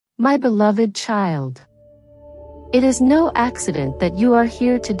My beloved child, it is no accident that you are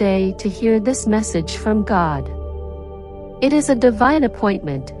here today to hear this message from God. It is a divine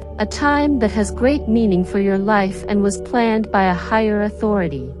appointment, a time that has great meaning for your life and was planned by a higher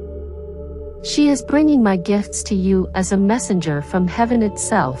authority. She is bringing my gifts to you as a messenger from heaven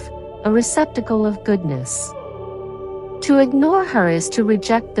itself, a receptacle of goodness. To ignore her is to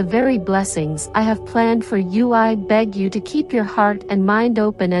reject the very blessings I have planned for you. I beg you to keep your heart and mind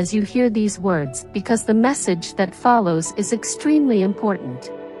open as you hear these words, because the message that follows is extremely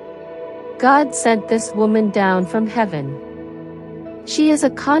important. God sent this woman down from heaven. She is a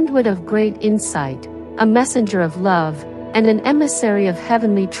conduit of great insight, a messenger of love, and an emissary of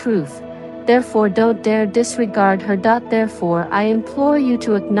heavenly truth. Therefore don't dare disregard her. Therefore I implore you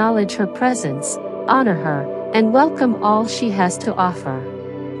to acknowledge her presence, honor her, and welcome all she has to offer.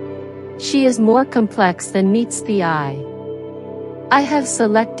 She is more complex than meets the eye. I have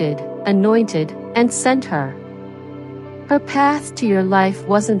selected, anointed, and sent her. Her path to your life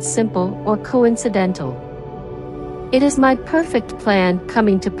wasn't simple or coincidental. It is my perfect plan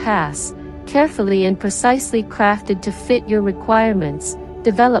coming to pass, carefully and precisely crafted to fit your requirements,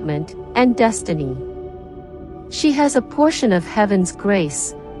 development, and destiny. She has a portion of heaven's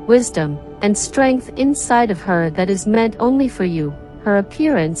grace, wisdom, and strength inside of her that is meant only for you. Her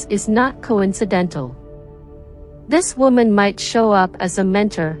appearance is not coincidental. This woman might show up as a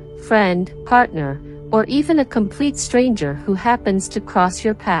mentor, friend, partner, or even a complete stranger who happens to cross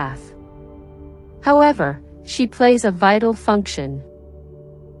your path. However, she plays a vital function.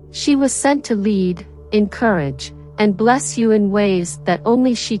 She was sent to lead, encourage, and bless you in ways that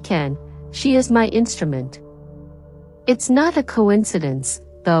only she can. She is my instrument. It's not a coincidence,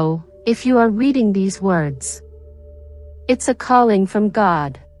 though, if you are reading these words. It's a calling from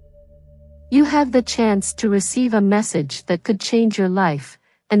God. You have the chance to receive a message that could change your life,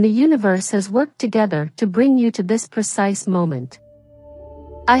 and the universe has worked together to bring you to this precise moment.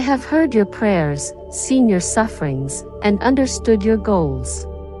 I have heard your prayers, seen your sufferings, and understood your goals.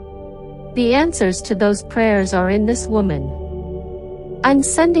 The answers to those prayers are in this woman. I'm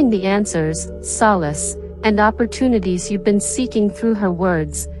sending the answers, solace, and opportunities you've been seeking through her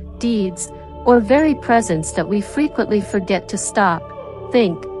words, deeds, or very presence that we frequently forget to stop,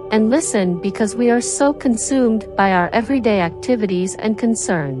 think, and listen because we are so consumed by our everyday activities and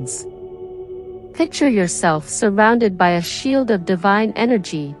concerns. Picture yourself surrounded by a shield of divine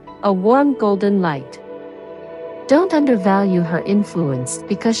energy, a warm golden light. Don't undervalue her influence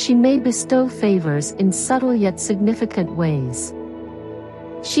because she may bestow favors in subtle yet significant ways.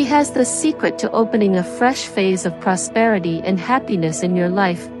 She has the secret to opening a fresh phase of prosperity and happiness in your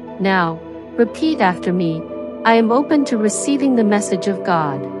life. Now, repeat after me, I am open to receiving the message of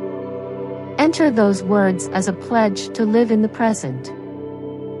God. Enter those words as a pledge to live in the present.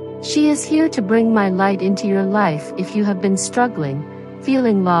 She is here to bring my light into your life if you have been struggling,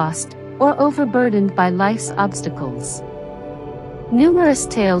 feeling lost, or overburdened by life's obstacles. Numerous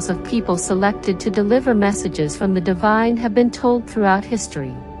tales of people selected to deliver messages from the divine have been told throughout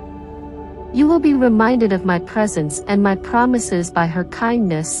history. You will be reminded of my presence and my promises by her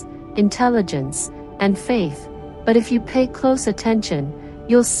kindness, intelligence, and faith, but if you pay close attention,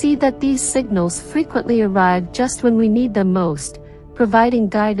 you'll see that these signals frequently arrive just when we need them most, providing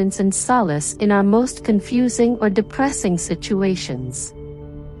guidance and solace in our most confusing or depressing situations.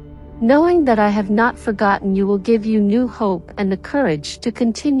 Knowing that I have not forgotten you will give you new hope and the courage to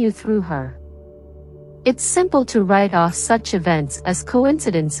continue through her. It's simple to write off such events as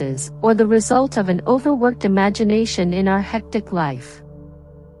coincidences or the result of an overworked imagination in our hectic life.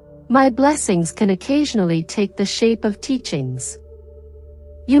 My blessings can occasionally take the shape of teachings.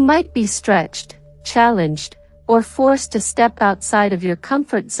 You might be stretched, challenged, or forced to step outside of your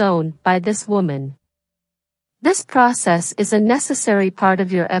comfort zone by this woman. This process is a necessary part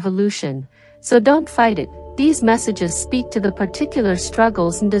of your evolution, so don't fight it. These messages speak to the particular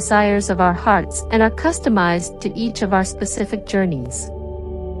struggles and desires of our hearts and are customized to each of our specific journeys.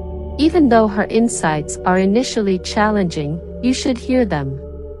 Even though her insights are initially challenging, you should hear them.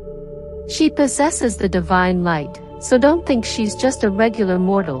 She possesses the divine light, so don't think she's just a regular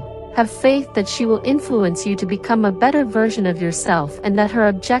mortal. Have faith that she will influence you to become a better version of yourself and that her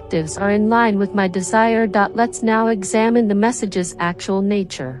objectives are in line with my desire. Let's now examine the message's actual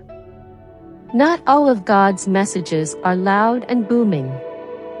nature. Not all of God's messages are loud and booming.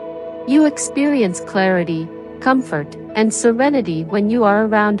 You experience clarity, comfort, and serenity when you are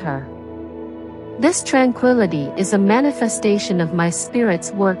around her. This tranquility is a manifestation of my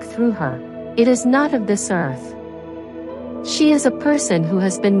Spirit's work through her. It is not of this earth. She is a person who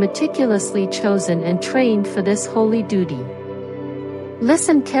has been meticulously chosen and trained for this holy duty.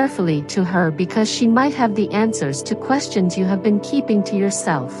 Listen carefully to her because she might have the answers to questions you have been keeping to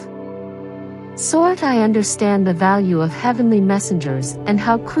yourself. Sword, I understand the value of heavenly messengers and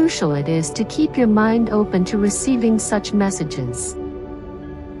how crucial it is to keep your mind open to receiving such messages.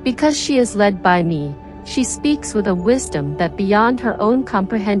 Because she is led by me, she speaks with a wisdom that beyond her own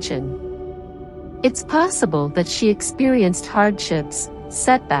comprehension. It's possible that she experienced hardships,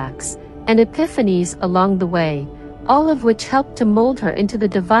 setbacks, and epiphanies along the way, all of which helped to mold her into the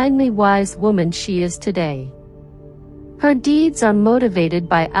divinely wise woman she is today. Her deeds are motivated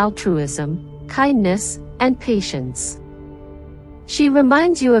by altruism, kindness, and patience. She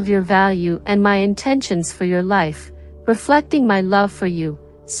reminds you of your value and my intentions for your life, reflecting my love for you,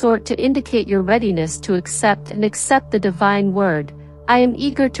 Sword, to indicate your readiness to accept the divine word. I am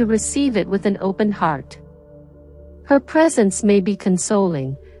eager to receive it with an open heart. Her presence may be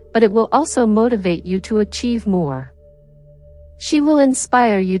consoling, but it will also motivate you to achieve more. She will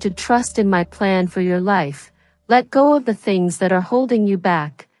inspire you to trust in my plan for your life, let go of the things that are holding you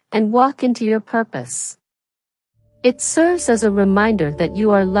back, and walk into your purpose. It serves as a reminder that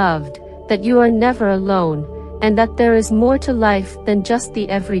you are loved, that you are never alone, and that there is more to life than just the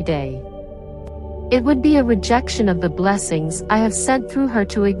everyday. It would be a rejection of the blessings I have sent through her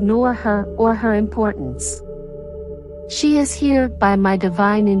to ignore her or her importance. She is here by my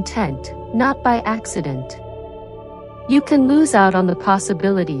divine intent, not by accident. You can lose out on the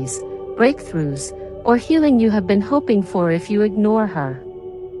possibilities, breakthroughs, or healing you have been hoping for if you ignore her.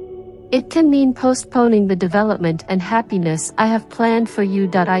 It can mean postponing the development and happiness I have planned for you.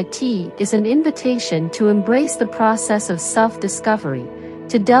 It is an invitation to embrace the process of self-discovery,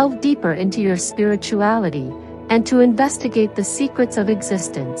 to delve deeper into your spirituality, and to investigate the secrets of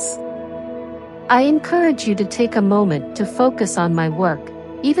existence. I encourage you to take a moment to focus on my work,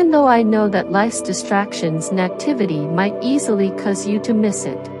 even though I know that life's distractions and activity might easily cause you to miss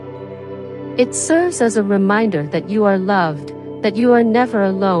it. It serves as a reminder that you are loved, that you are never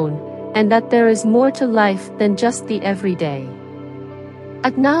alone, and that there is more to life than just the everyday.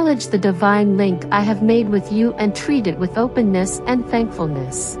 Acknowledge the divine link I have made with you and treat it with openness and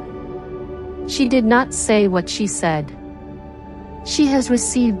thankfulness. She did not say what she said. She has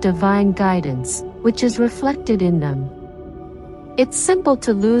received divine guidance, which is reflected in them. It's simple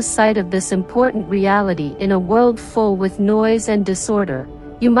to lose sight of this important reality in a world full with noise and disorder.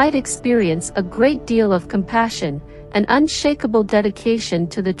 You might experience a great deal of compassion, an unshakable dedication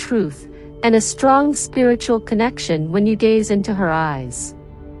to the truth, and a strong spiritual connection when you gaze into her eyes.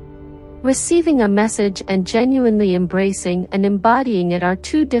 Receiving a message and genuinely embracing and embodying it are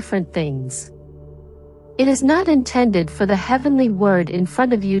two different things. It is not intended for the heavenly word in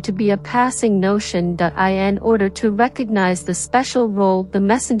front of you to be a passing notion. In order to recognize the special role the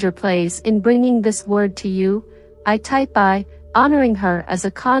messenger plays in bringing this word to you, I honoring her as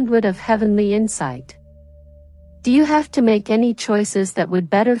a conduit of heavenly insight. Do you have to make any choices that would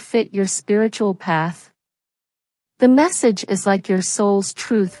better fit your spiritual path? The message is like your soul's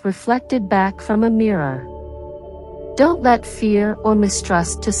truth reflected back from a mirror. Don't let fear or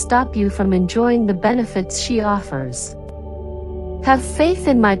mistrust to stop you from enjoying the benefits she offers. Have faith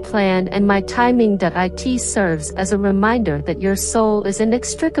in my plan and my timing. It serves as a reminder that your soul is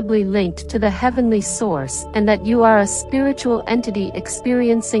inextricably linked to the heavenly source and that you are a spiritual entity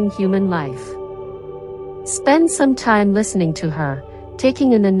experiencing human life. Spend some time listening to her,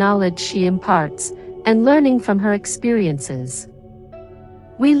 taking in the knowledge she imparts, and learning from her experiences.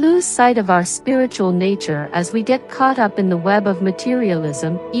 We lose sight of our spiritual nature as we get caught up in the web of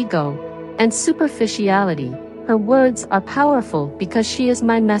materialism, ego, and superficiality. Her words are powerful because she is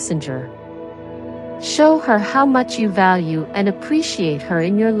my messenger. Show her how much you value and appreciate her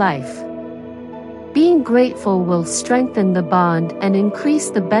in your life. Being grateful will strengthen the bond and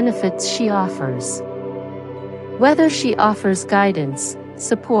increase the benefits she offers. Whether she offers guidance,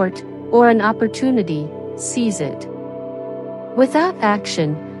 support, or an opportunity, seize it. Without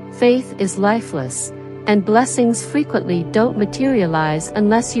action, faith is lifeless, and blessings frequently don't materialize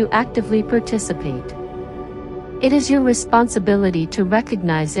unless you actively participate. It is your responsibility to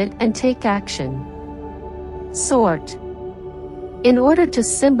recognize it and take action. Sword. In order to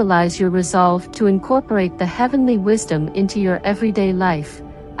symbolize your resolve to incorporate the heavenly wisdom into your everyday life,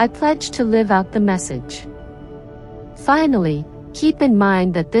 I pledge to live out the message. Finally, keep in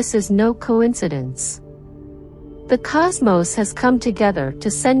mind that this is no coincidence. The cosmos has come together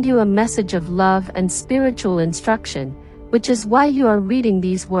to send you a message of love and spiritual instruction, which is why you are reading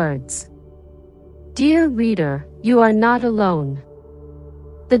these words. Dear reader, you are not alone.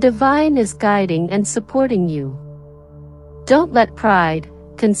 The divine is guiding and supporting you. Don't let pride,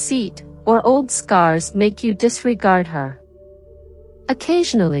 conceit, or old scars make you disregard her.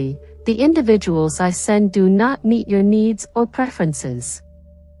 Occasionally, the individuals I send do not meet your needs or preferences.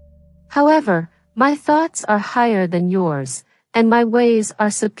 However, my thoughts are higher than yours, and my ways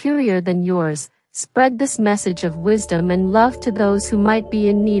are superior than yours. Spread this message of wisdom and love to those who might be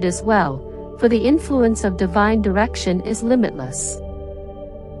in need as well, for the influence of divine direction is limitless.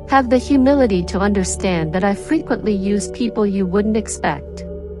 Have the humility to understand that I frequently use people you wouldn't expect.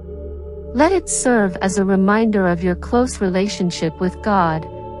 Let it serve as a reminder of your close relationship with God,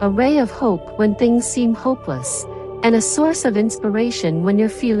 a ray of hope when things seem hopeless, and a source of inspiration when you're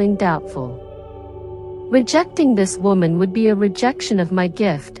feeling doubtful. Rejecting this woman would be a rejection of my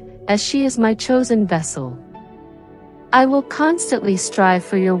gift, as she is my chosen vessel. I will constantly strive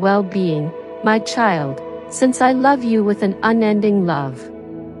for your well-being, my child, since I love you with an unending love.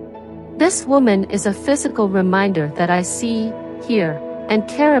 This woman is a physical reminder that I see, hear, and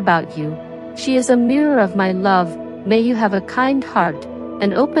care about you. She is a mirror of my love. May you have a kind heart,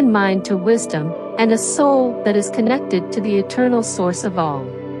 an open mind to wisdom, and a soul that is connected to the eternal source of all.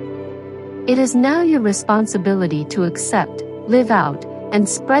 It is now your responsibility to accept, live out, and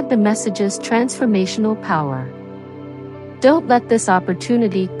spread the message's transformational power. Don't let this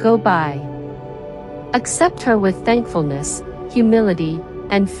opportunity go by. Accept her with thankfulness, humility,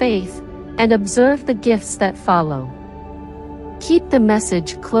 and faith, and observe the gifts that follow. Keep the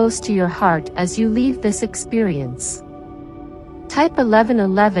message close to your heart as you leave this experience. Type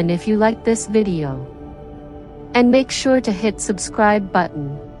 1111 if you like this video. And make sure to hit subscribe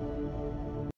button.